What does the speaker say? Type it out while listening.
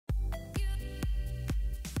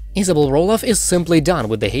Isabel Roloff is simply done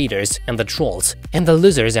with the haters and the trolls and the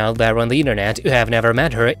losers out there on the internet who have never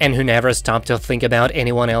met her and who never stop to think about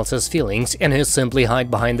anyone else's feelings and who simply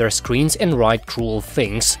hide behind their screens and write cruel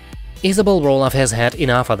things. Isabel Roloff has had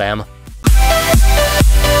enough of them.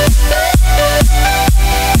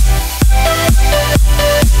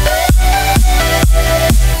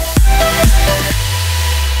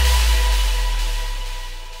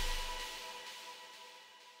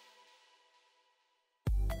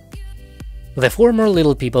 The former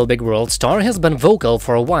Little People Big World star has been vocal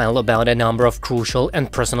for a while about a number of crucial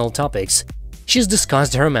and personal topics. She's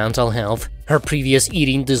discussed her mental health, her previous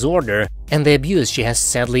eating disorder, and the abuse she has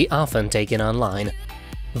sadly often taken online.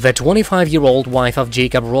 The 25-year-old wife of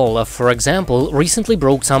Jacob Roloff, for example, recently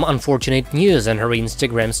broke some unfortunate news on her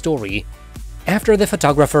Instagram story. After the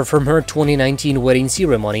photographer from her 2019 wedding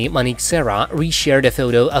ceremony, Monique Sarah, reshared a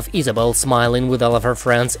photo of Isabel smiling with all of her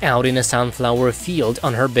friends out in a sunflower field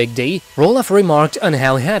on her big day, Roloff remarked on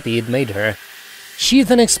how happy it made her. She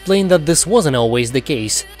then explained that this wasn't always the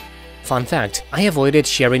case. Fun fact, I avoided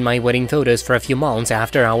sharing my wedding photos for a few months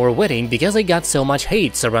after our wedding because I got so much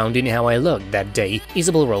hate surrounding how I looked that day,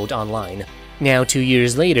 Isabel wrote online. Now 2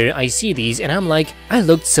 years later, I see these and I'm like, I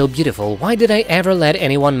looked so beautiful, why did I ever let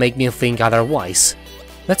anyone make me think otherwise?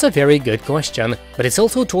 That's a very good question, but it's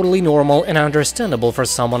also totally normal and understandable for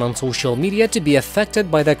someone on social media to be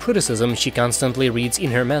affected by the criticism she constantly reads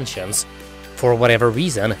in her mentions. For whatever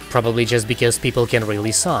reason, probably just because people can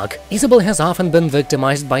really suck, Isabel has often been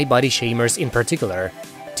victimized by body shamers in particular.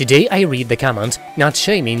 Today I read the comment, not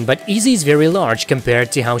shaming, but Izzy's very large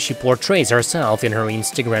compared to how she portrays herself in her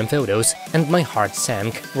Instagram photos, and my heart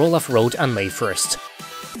sank, Roloff wrote on May 1st.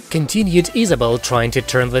 Continued Isabel trying to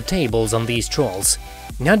turn the tables on these trolls.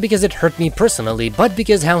 Not because it hurt me personally, but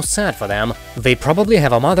because how sad for them. They probably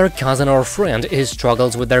have a mother, cousin or friend who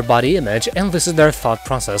struggles with their body image, and this is their thought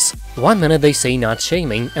process. One minute they say not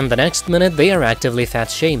shaming, and the next minute they are actively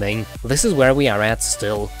fat shaming. This is where we are at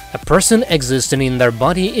still. A person existing in their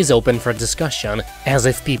body is open for discussion, as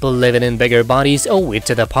if people living in bigger bodies owe it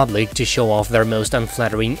to the public to show off their most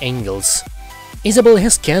unflattering angles. Isabel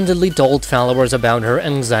has candidly told followers about her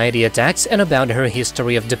anxiety attacks and about her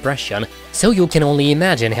history of depression, so you can only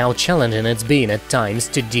imagine how challenging it's been at times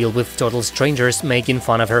to deal with total strangers making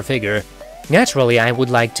fun of her figure. Naturally, I would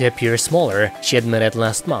like to appear smaller, she admitted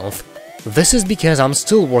last month. This is because I'm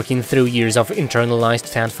still working through years of internalized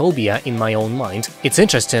fat phobia in my own mind. It's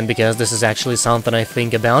interesting because this is actually something I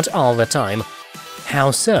think about all the time. How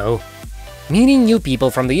so? Meeting new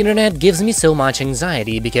people from the internet gives me so much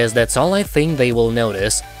anxiety because that's all I think they will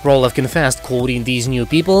notice. Roloff confessed, quoting these new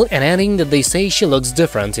people and adding that they say she looks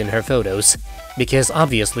different in her photos. Because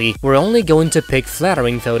obviously, we're only going to pick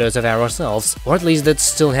flattering photos of ourselves, or at least that's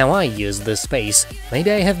still how I use this space.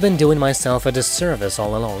 Maybe I have been doing myself a disservice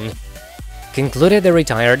all along. Concluded the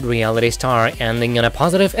retired reality star, ending on a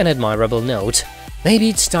positive and admirable note. Maybe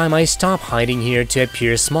it's time I stop hiding here to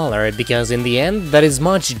appear smaller, because in the end, that is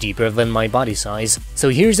much deeper than my body size. So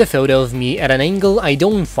here's a photo of me at an angle I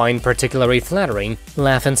don't find particularly flattering,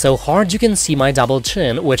 laughing so hard you can see my double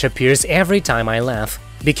chin, which appears every time I laugh.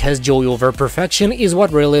 Because joy over perfection is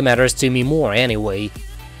what really matters to me more anyway.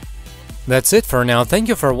 That's it for now, thank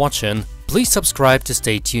you for watching, please subscribe to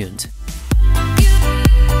stay tuned.